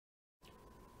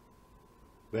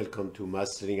Welcome to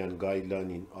Mastering and Guideline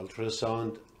in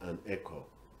Ultrasound and Echo.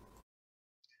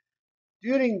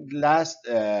 During last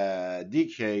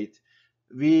decade,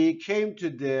 we came to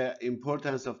the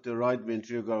importance of the right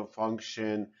ventricular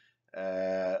function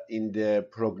in the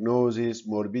prognosis,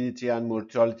 morbidity, and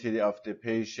mortality of the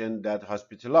patient that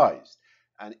hospitalized.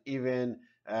 And even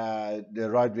the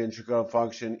right ventricular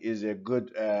function is a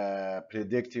good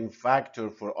predicting factor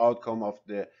for outcome of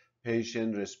the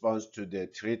patient response to the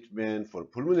treatment for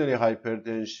pulmonary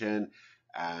hypertension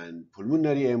and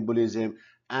pulmonary embolism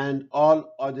and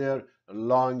all other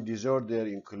lung disorder,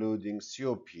 including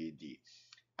COPD.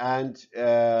 And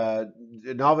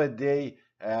nowadays,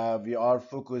 we are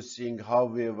focusing how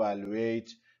we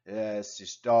evaluate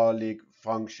systolic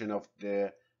function of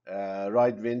the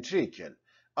right ventricle.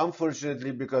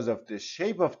 Unfortunately, because of the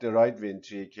shape of the right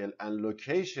ventricle and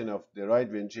location of the right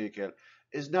ventricle,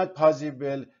 it's not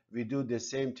possible we do the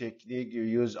same technique you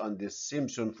use on the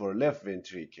Simpson for left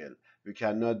ventricle. We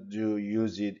cannot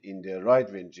use it in the right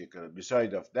ventricle.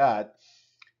 Besides of that,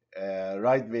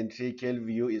 right ventricle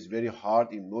view is very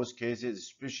hard in most cases,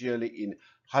 especially in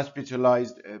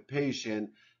hospitalized patient.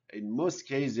 In most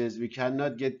cases, we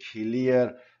cannot get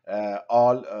clear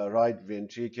all right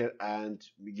ventricle and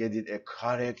get it a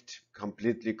correct,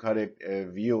 completely correct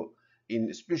view,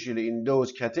 especially in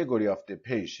those category of the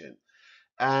patient.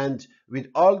 And with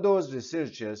all those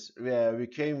researches, we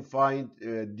can find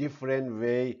a different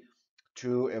way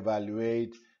to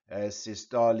evaluate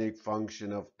systolic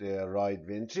function of the right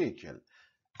ventricle.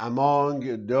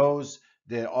 Among those,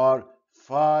 there are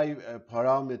 5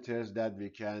 parameters that we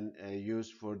can use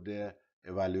for the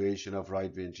evaluation of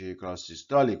right ventricular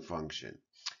systolic function.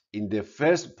 In the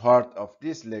first part of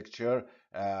this lecture,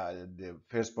 the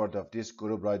first part of this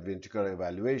group, right ventricular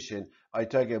evaluation, I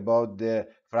talk about the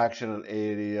fractional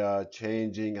area,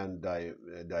 changing, and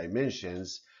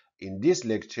dimensions. In this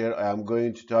lecture, I am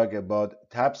going to talk about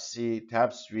TAPSE,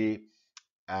 TAPSV,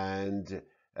 and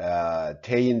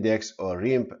T index or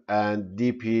RIMP, and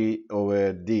dP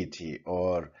over dt,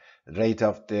 or rate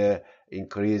of the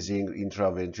increasing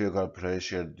intraventricular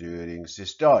pressure during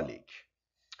systolic.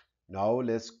 Now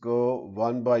let's go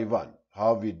one by one,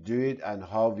 how we do it and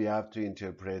how we have to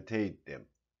interpret them.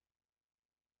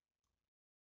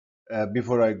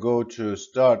 Before I go to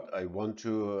start, I want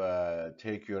to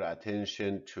take your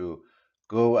attention to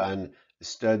go and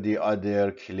study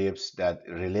other clips that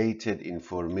related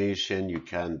information you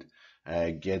can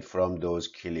get from those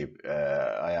clips.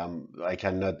 I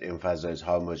cannot emphasize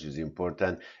how much is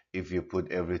important if you put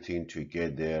everything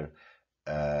together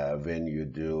when you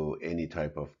do any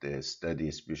type of the study,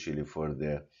 especially for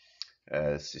the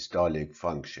systolic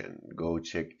function. Go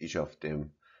check each of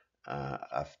them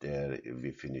after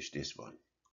we finish this one.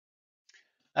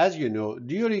 As you know,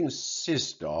 during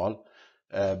systole,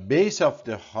 base of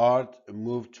the heart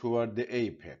move toward the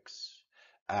apex,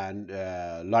 and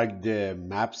like the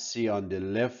MAPSE on the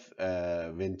left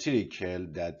ventricle,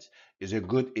 that is a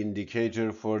good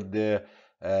indicator for the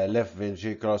left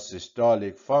ventricular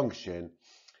systolic function.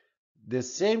 The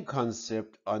same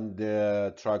concept on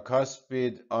the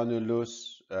tricuspid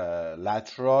annulus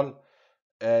lateral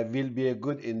will be a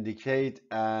good indicate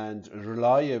and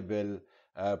reliable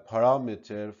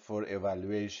parameter for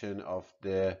evaluation of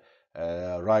the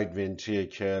right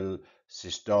ventricle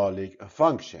systolic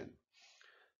function.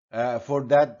 For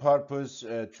that purpose,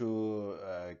 to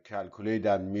calculate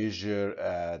and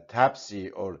measure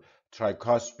TAPSE, or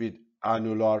tricuspid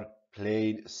annular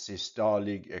plane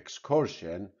systolic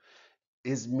excursion,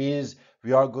 it means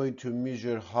we are going to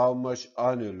measure how much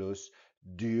annulus,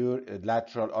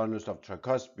 lateral annulus of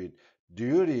tricuspid,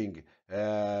 during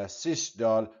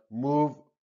systole move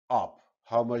up,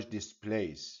 how much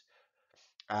displace.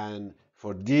 And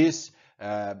for this,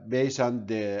 based on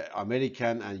the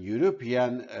American and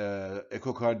European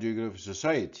echocardiography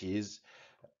societies,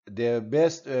 the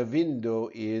best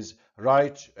window is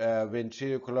right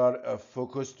ventricular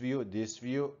focused view, this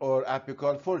view, or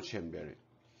apical four-chambered.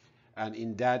 And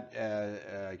in that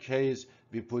case,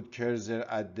 we put cursor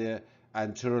at the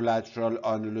anterolateral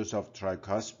annulus of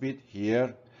tricuspid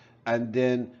here, and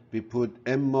then we put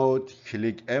M mode,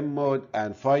 click M mode,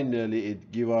 and finally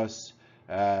it gives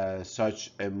us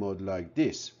such a mode like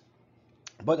this.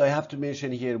 But I have to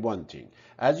mention here one thing.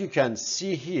 As you can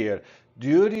see here,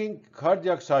 during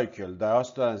cardiac cycle,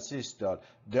 diastole and systole,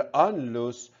 the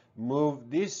annulus move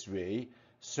this way.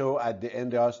 So at the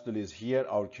end, diastole is here,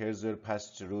 our cursor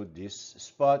passed through this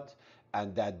spot,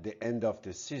 and at the end of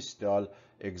the systole,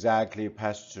 exactly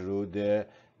passed through the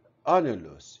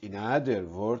annulus. In other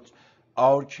words,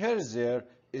 our cursor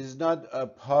is not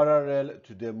parallel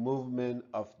to the movement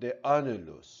of the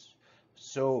annulus.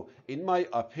 So in my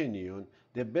opinion,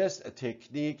 the best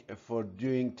technique for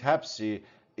doing TAPSE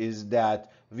is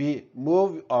that we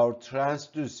move our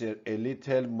transducer a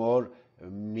little more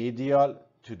medial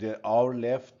to the our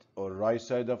left or right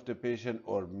side of the patient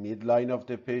or midline of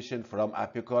the patient from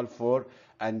apical 4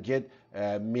 and get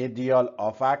medial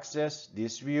off axis,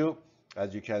 this view,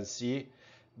 as you can see.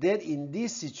 Then in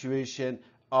this situation,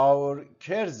 our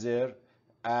cursor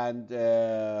and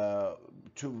with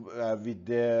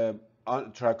the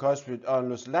tricuspid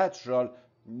annulus lateral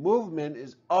movement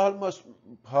is almost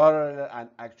parallel and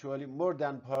actually more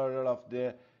than parallel of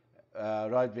the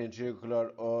right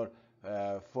ventricular or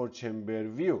four chamber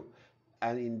view.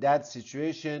 And in that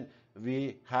situation,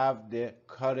 we have the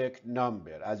correct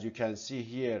number. As you can see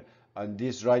here on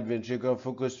this right ventricular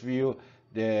focus view,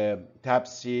 the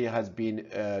TAPSE has been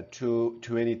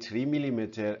 23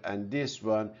 millimeter, and this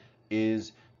one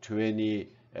is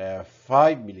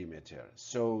 25 millimeter.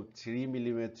 So 3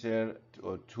 millimeter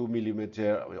or 2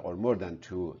 millimeter or more than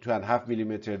 2.5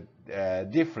 millimeter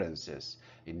differences.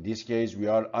 In this case, we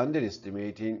are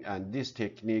underestimating, and this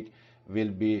technique will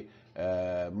be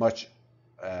much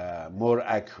more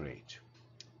accurate.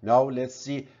 Now let's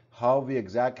see how we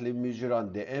exactly measure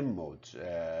on the M mode,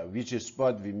 which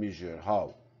spot we measure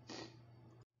how.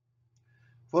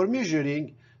 For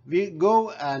measuring, we go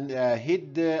and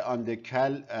hit on the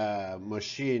cal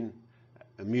machine,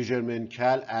 measurement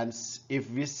cal, and if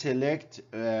we select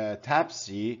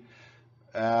TAPSE,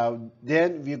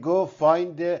 then we go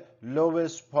find the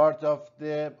lowest part of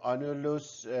the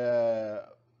annulus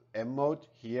M mode.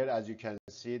 Here, as you can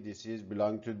see, this is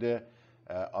belong to the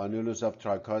annulus of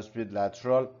tricuspid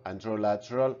lateral,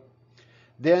 anterolateral.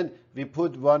 Then we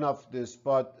put one of the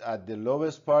spot at the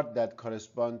lowest part that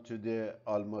correspond to the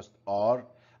almost R,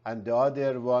 and the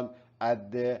other one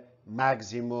at the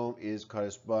maximum is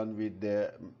correspond with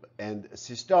the end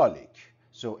systolic.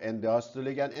 So end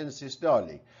diastolic and end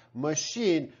systolic.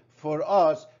 Machine for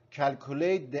us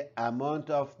calculate the amount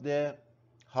of the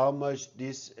how much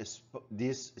this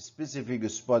specific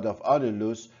spot of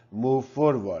annulus move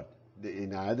forward.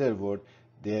 In other words,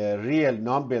 the real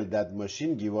number that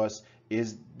machine give us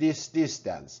is this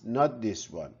distance, not this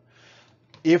one.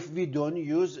 If we don't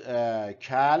use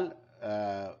cal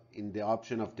in the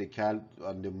option of the cal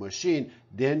on the machine,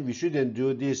 then we shouldn't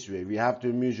do this way. We have to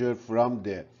measure from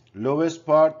the lowest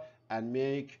part and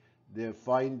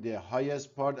find the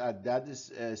highest part at that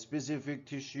specific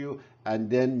tissue, and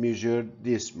then measure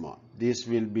this one. This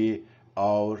will be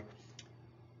our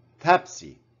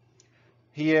TAPSE.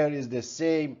 Here is the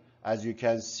same. As you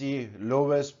can see,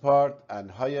 lowest part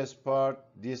and highest part,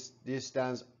 this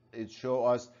distance, it shows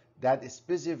us that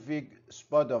specific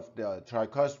spot of the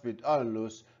tricuspid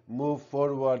annulus move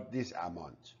forward this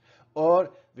amount. Or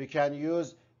we can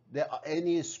use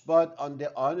any spot on the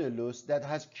annulus that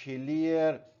has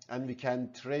clear, and we can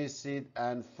trace it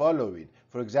and follow it.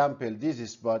 For example, this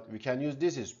spot, we can use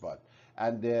this spot,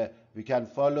 and we can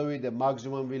follow it. The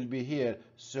maximum will be here.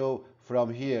 So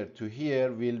from here to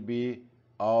here will be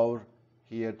our,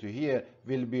 here to here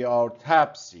will be our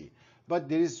TAPSE. But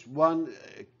there is one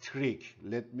trick.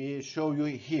 Let me show you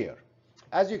here.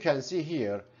 As you can see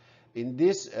here, in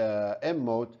this M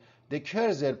mode, the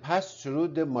cursor passes through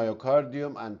the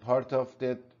myocardium and part of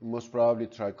the most probably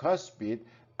tricuspid,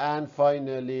 and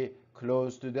finally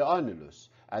close to the annulus.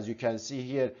 As you can see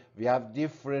here, we have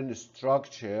different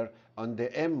structure on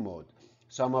the M mode.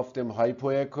 Some of them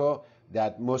hypoecho,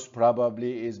 that most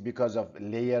probably is because of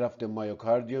layer of the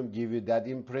myocardium, give you that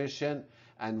impression,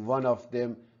 and one of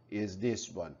them is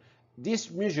this one. This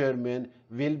measurement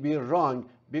will be wrong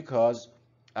because,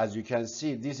 as you can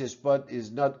see, this spot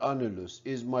is not annulus,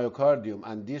 is myocardium,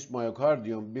 and this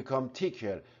myocardium become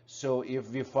thicker. So if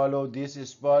we follow this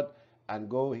spot and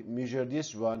go measure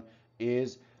this one,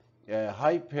 is we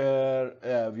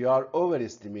are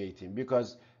overestimating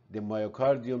because the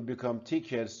myocardium become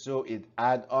thicker, so it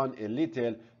add on a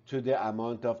little to the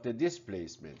amount of the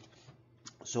displacement.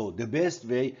 So the best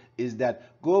way is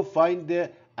that go find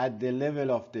at the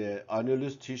level of the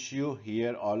annulus tissue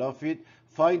here, all of it,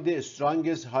 find the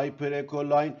strongest hyperecho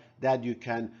line that you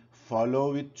can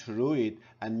follow it through it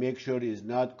and make sure it's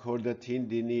not chorda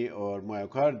tendini or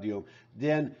myocardium.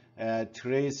 Then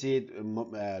trace it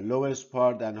lowest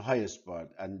part and highest part,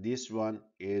 and this one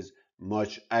is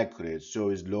much accurate. So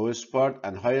it's lowest part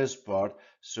and highest part,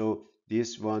 so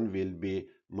this one will be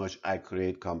much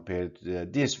accurate compared to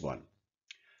this one.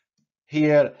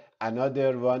 Here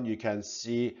another one, you can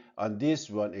see on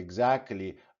this one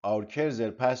exactly our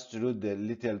cursor passed through the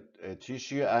little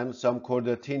tissue and some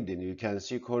chorda tendini. You can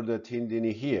see chorda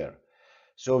tendini here.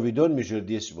 So we don't measure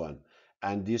this one.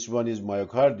 and this one is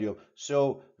myocardium.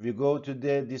 So we go to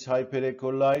this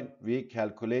hyperecho line, we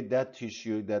calculate that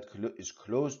tissue that is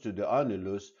close to the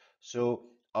annulus. So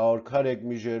our correct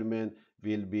measurement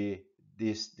will be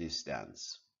this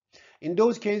distance. In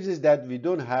those cases that we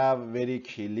don't have very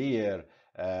clear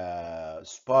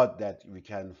spot that we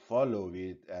can follow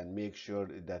it and make sure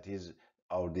that is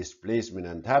our displacement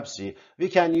and TAPSE, we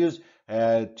can use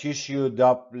tissue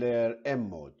Doppler M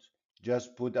mode.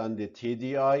 Just put on the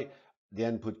TDI,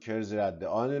 then put cursor at the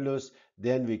annulus,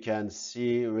 then we can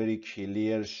see very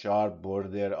clear sharp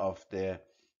border of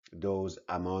those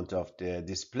amount of the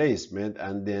displacement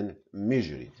and then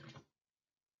measure it.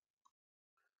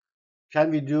 Can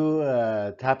we do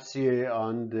TAPSE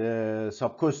on the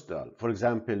subcostal? For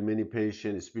example, many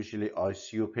patients, especially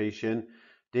ICU patients,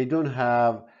 they don't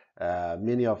have,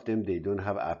 many of them, they don't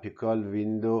have apical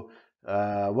window.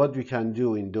 What we can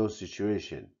do in those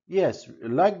situations? Yes,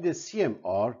 like the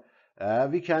CMR,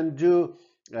 we can do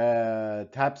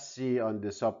TAPSE on the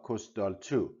subcostal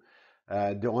too.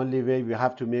 The only way we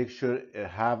have to make sure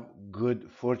have good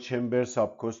four-chamber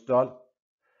subcostal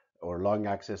or long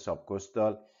axis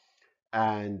subcostal,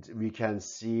 and we can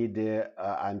see the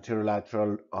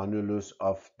anterolateral annulus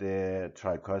of the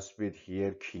tricuspid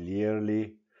here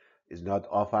clearly. Is not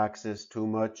off axis too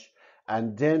much.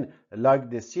 And then, like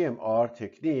the CMR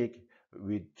technique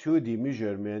with 2D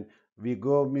measurement, we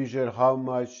go measure how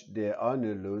much the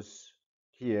annulus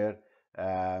here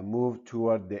move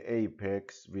toward the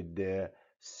apex with the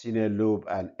cine loop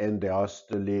and end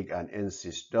diastolic and end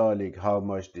systolic, how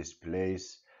much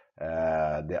displace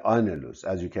the annulus.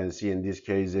 As you can see in these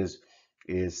cases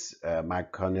is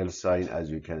McConnell sign, as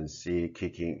you can see,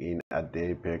 kicking in at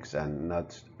the apex and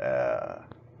not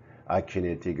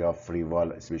akinetic of free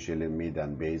wall, especially mid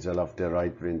and basal of the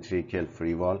right ventricle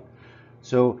free wall.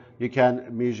 So you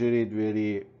can measure it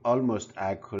very almost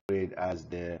accurate as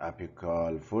the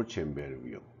apical four-chamber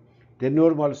view. The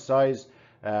normal size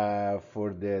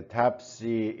for the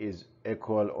TAPSE is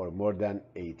equal or more than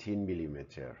 18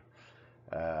 millimeter.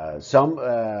 Some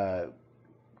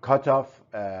cutoff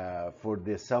for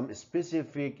some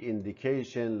specific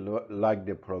indication like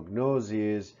the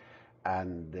prognosis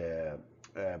and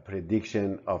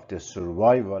prediction of the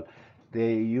survival,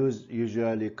 they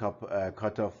usually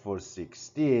cut off for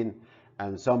 16,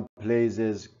 and some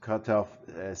places cut off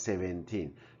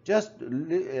 17. Just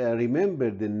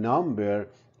remember the number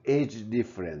age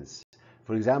difference.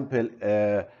 For example,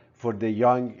 for the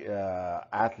young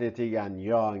athletic and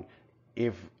young,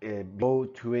 if below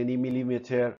 20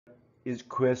 millimeter is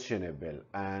questionable,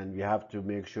 and we have to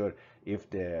make sure if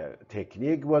the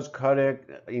technique was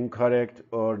incorrect,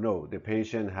 or no, the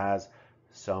patient has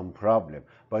some problem.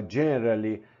 But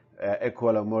generally,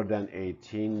 equal or more than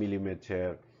 18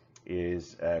 millimeter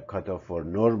is cutoff for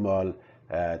normal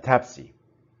TAPSE.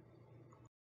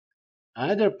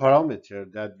 Another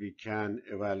parameter that we can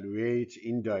evaluate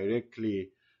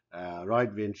indirectly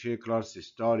right ventricular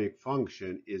systolic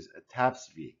function is a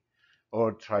TAPSV,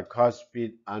 or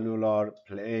tricuspid annular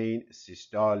plane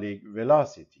systolic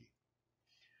velocity.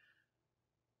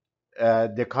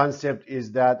 The concept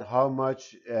is that how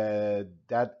much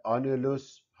that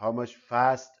annulus, how much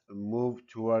fast move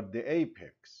toward the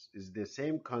apex, is the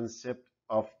same concept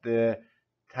of the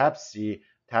TAPSE.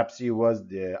 TAPSE was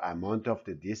the amount of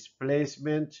the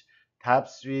displacement.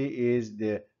 TAPSV is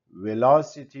the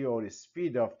velocity or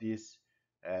speed of this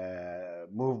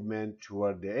movement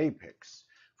toward the apex.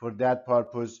 For that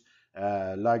purpose,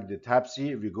 like the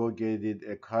TAPSE, we go get it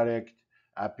a correct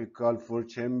apical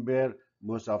four-chamber.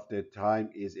 Most of the time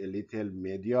is a little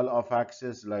medial of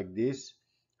axis like this.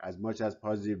 As much as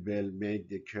possible, make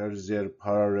the cursor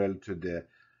parallel to the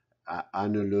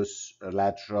annulus,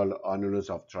 lateral annulus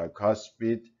of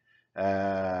tricuspid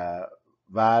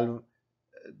valve.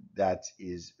 That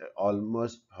is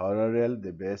almost parallel,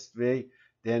 the best way.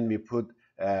 Then we put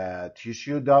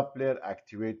tissue Doppler,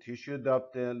 activate tissue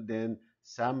Doppler, then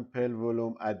sample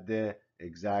volume at the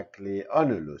exactly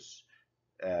annulus.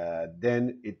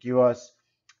 Then it gives us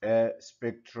a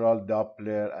spectral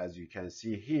Doppler, as you can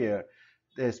see here.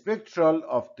 The spectral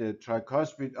of the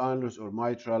tricuspid annulus or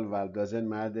mitral valve, doesn't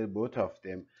matter, both of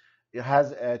them. It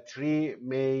has three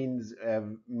main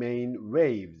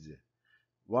waves.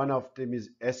 One of them is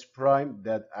S prime,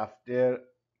 that after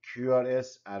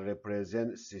QRS and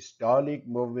represent systolic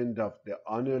movement of the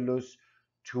annulus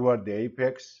toward the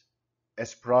apex,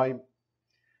 S prime.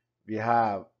 We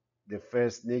have the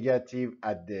first negative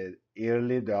at the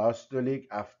early diastolic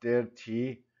after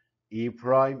T, E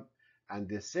prime, and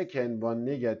the second one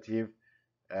negative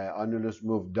annulus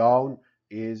move down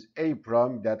is A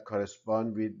prime, that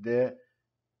correspond with the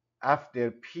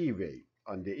after P wave.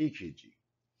 on the EKG.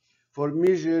 For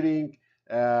measuring,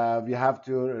 we have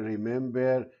to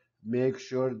remember, make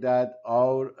sure that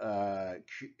our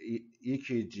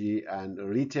EKG and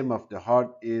rhythm of the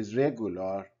heart is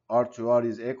regular, R to R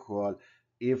is equal.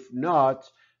 If not,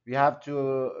 we have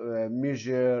to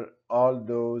measure all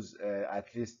those at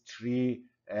least three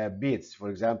beats. For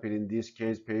example, in this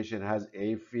case, patient has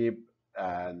AFib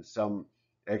and some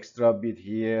extra beat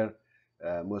here,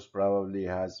 most probably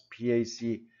has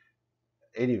PAC.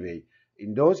 Anyway,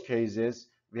 in those cases,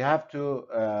 we have to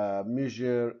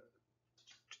measure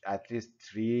at least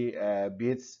three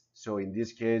bits. So in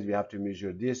this case, we have to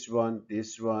measure this one,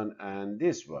 and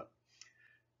this one.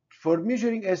 For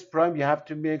measuring S prime, you have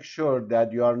to make sure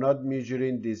that you are not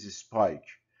measuring this spike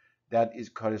that is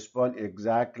correspond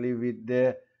exactly with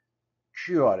the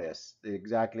QRS,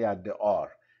 exactly at the R.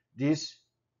 This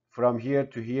from here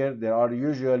to here, there are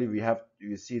usually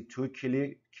you see two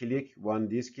click, one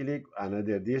this click,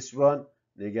 another this one,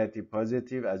 negative,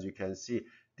 positive. As you can see,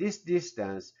 this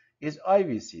distance is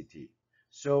IVCT.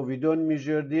 So we don't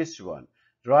measure this one.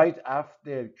 Right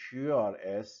after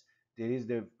QRS, there is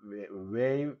the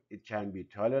wave. It can be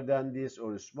taller than this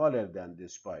or smaller than the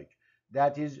spike.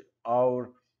 That is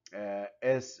our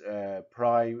S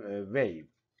prime wave.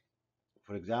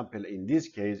 For example, in this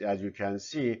case, as you can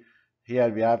see, here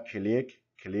we have click,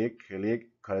 click, click,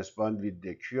 correspond with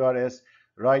the QRS.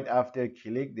 Right after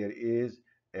click, there is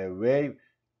a wave,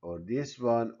 or this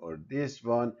one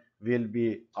will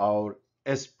be our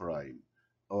S prime.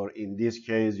 Or in this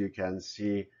case, you can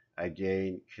see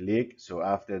again click. So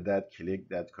after that click,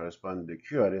 that corresponds to the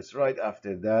QRS. Right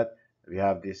after that, we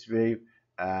have this wave,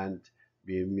 and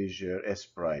we measure S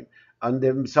prime. And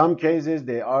in some cases,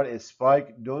 they are a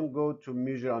spike. Don't go to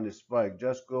measure on a spike.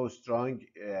 Just go strong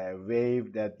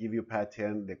wave that give you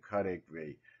pattern the correct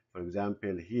way. For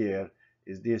example, here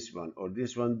is this one or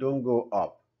this one. Don't go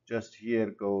up. Just here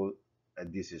go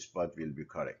at this spot will be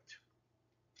correct.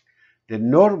 The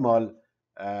normal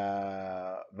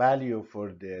value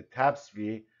for the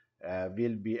TAPSV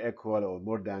will be equal or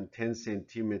more than 10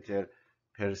 centimeter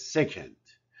per second.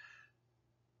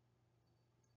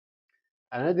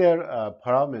 Another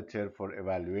parameter for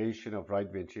evaluation of right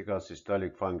ventricular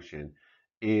systolic function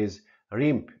is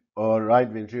RIMP, or right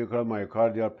ventricular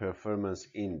myocardial performance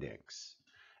index.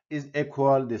 Is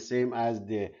equal the same as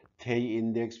the TAE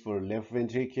index for left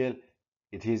ventricle.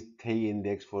 It is TAE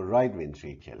index for right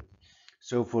ventricle.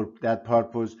 So for that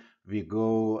purpose, we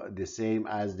go the same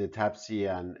as the TAPSE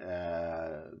and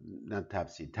not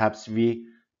TAPSE, TAPSV,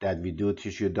 that we do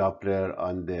tissue Doppler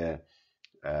on the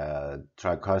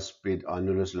tricuspid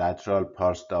annulus lateral,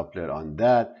 pulse Doppler on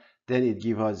that. Then it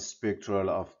gives us spectral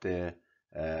of the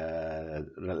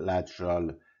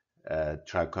lateral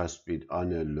tricuspid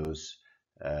annulus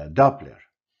Doppler.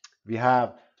 We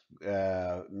have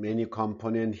many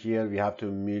components here. We have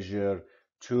to measure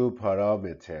two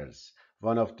parameters.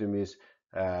 One of them is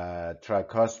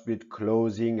tricuspid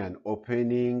closing and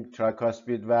opening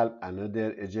tricuspid valve,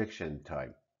 another ejection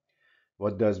time.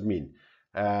 What does mean?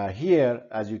 Here,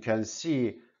 as you can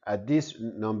see, at this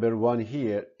number one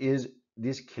here is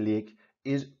this click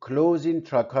is closing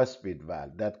tricuspid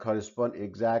valve that correspond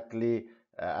exactly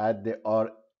at the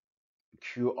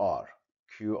QR,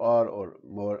 or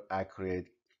more accurate,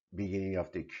 beginning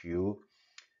of the Q.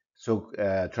 So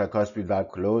tricuspid valve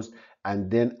closed,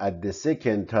 and then at the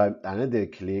second time another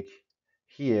click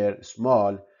here,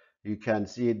 small, you can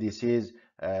see this is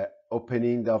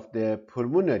opening of the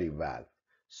pulmonary valve.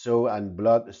 So, and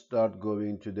blood start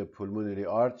going to the pulmonary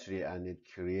artery, and it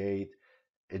create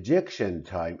ejection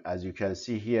time, as you can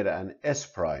see here, an S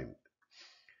prime.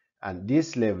 And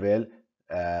this level,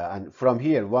 and from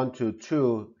here 1 to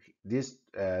 2, this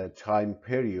time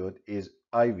period is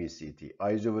IVCT,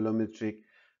 isovolumetric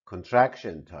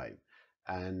contraction time.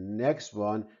 And next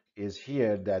one is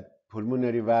here that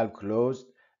pulmonary valve closed,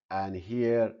 and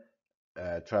here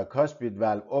tricuspid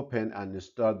valve open, and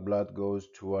start blood goes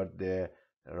toward the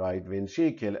right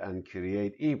ventricle and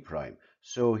create E prime.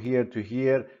 So here to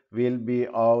here will be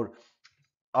our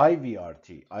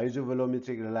IVRT,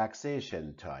 isovolumetric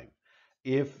relaxation time.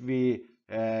 If we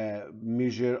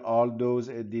measure all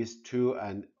these two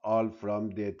and all from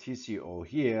the TCO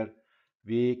here,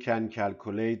 we can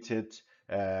calculate it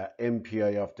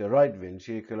MPI of the right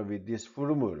ventricle with this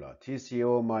formula: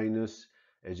 TCO minus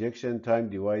ejection time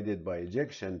divided by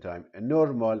ejection time. A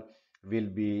normal will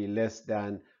be less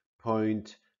than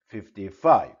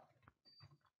 0.55.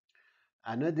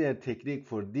 Another technique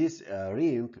for this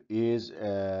RIMP is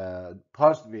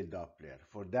pulsed width Doppler.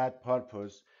 For that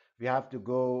purpose, we have to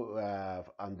go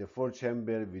on the 4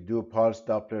 chamber, we do pulse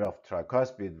Doppler of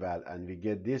tricuspid valve, and we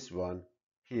get this one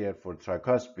here for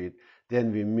tricuspid.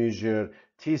 Then we measure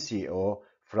TCO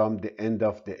from the end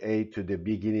of the A to the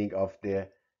beginning of the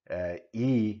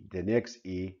E, the next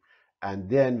E, and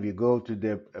then we go to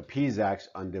the PSAX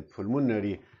on the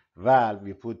pulmonary valve.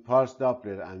 We put pulse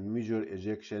Doppler and measure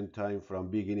ejection time from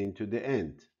beginning to the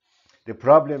end. The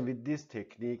problem with this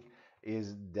technique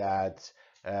is that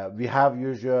we have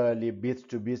usually bits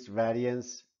to bits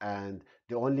variance, and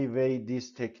the only way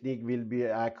this technique will be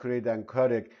accurate and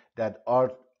correct, that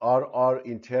RR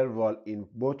interval in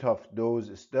both of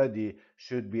those studies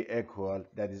should be equal.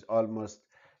 That is almost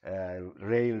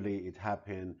rarely it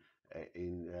happen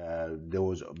in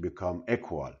those become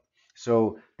equal.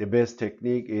 So the best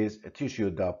technique is a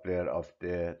tissue Doppler of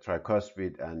the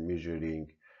tricuspid and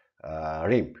measuring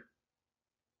RIMP.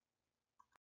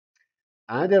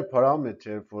 Another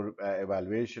parameter for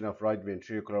evaluation of right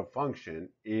ventricular function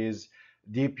is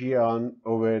dP on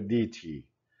over dt,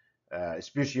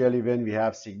 especially when we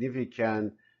have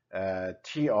significant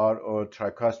TR or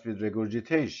tricuspid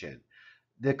regurgitation.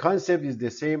 The concept is the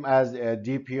same as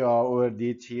dPr over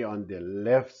dt on the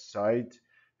left side,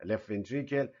 left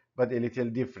ventricle, but a little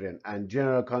different. And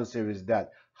general concept is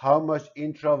that how much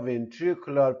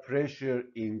intraventricular pressure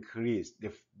increased,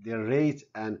 the rate,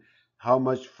 and how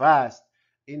much fast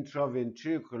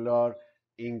intraventricular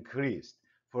increased.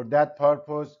 For that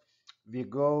purpose, we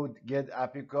go get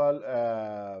apical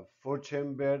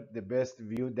four-chamber, the best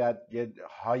view that get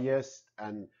highest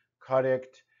and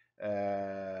correct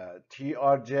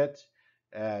TR jet.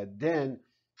 Then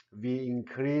we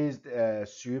increased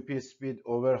CUP speed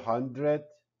over 100,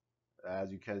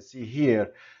 as you can see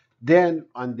here. Then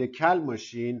on the cal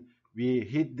machine, we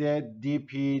hit the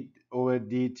dP over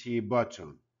dt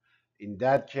button. In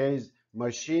that case,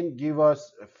 machine give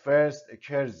us first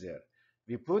cursor.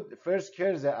 We put first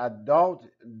cursor at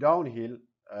downhill,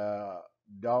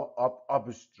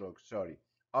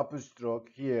 upstroke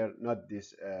here, not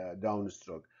this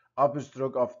downstroke,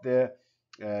 upstroke of the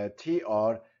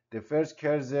TR, the first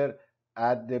cursor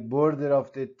at the border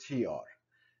of the TR.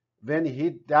 When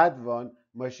hit that one,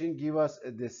 machine give us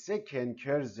the second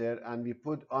cursor, and we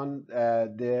put on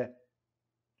the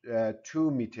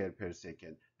 2 meter per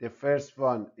second. The first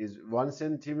one is 1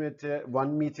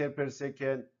 meter per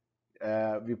second.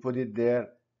 We put it there,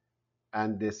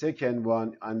 and the second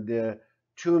one on the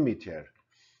 2 meter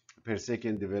per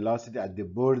second, the velocity at the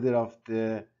border of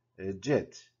the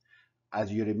jet.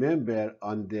 As you remember,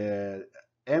 on the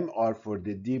MR for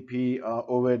the dP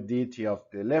over dt of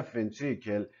the left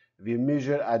ventricle, we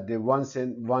measure at the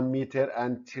 1 meter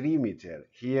and 3 meter.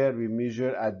 Here we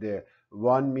measure at the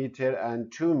 1 meter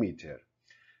and 2 meter.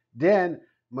 Then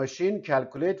machine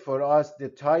calculate for us the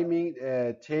timing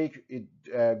take it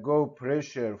go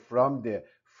pressure from the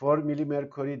 4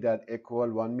 millimercury that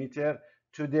equal 1 meter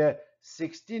to the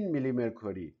 16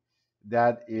 millimercury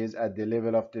that is at the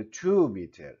level of the 2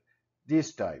 meter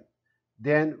this time.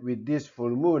 Then with this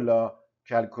formula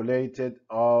calculated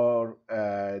our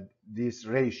this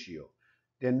ratio.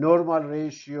 The normal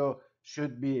ratio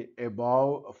should be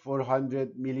above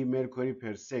 400 millimercury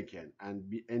per second,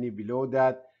 and any below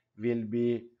that will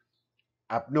be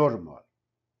abnormal.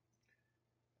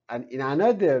 And in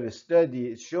another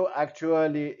study, show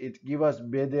actually it give us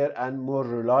better and more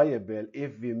reliable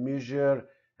if we measure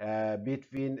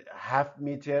between half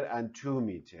meter and 2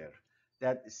 meter.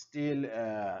 That still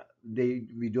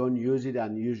we don't use it,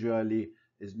 and usually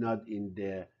is not in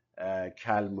the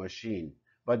cal machine,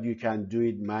 but you can do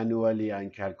it manually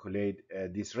and calculate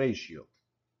this ratio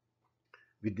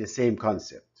with the same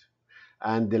concept.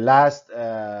 And the last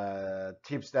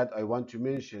tips that I want to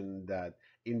mention, that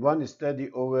in one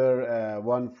study over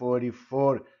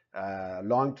 144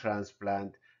 lung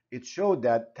transplant, it showed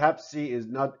that TAPSE is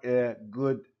not a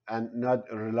good and not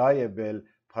a reliable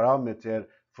parameter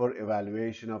for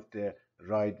evaluation of the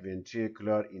right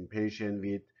ventricular in patient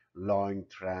with lung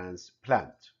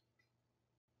transplant.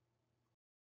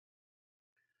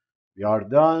 We are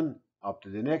done. Up to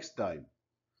the next time.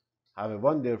 Have a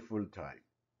wonderful time.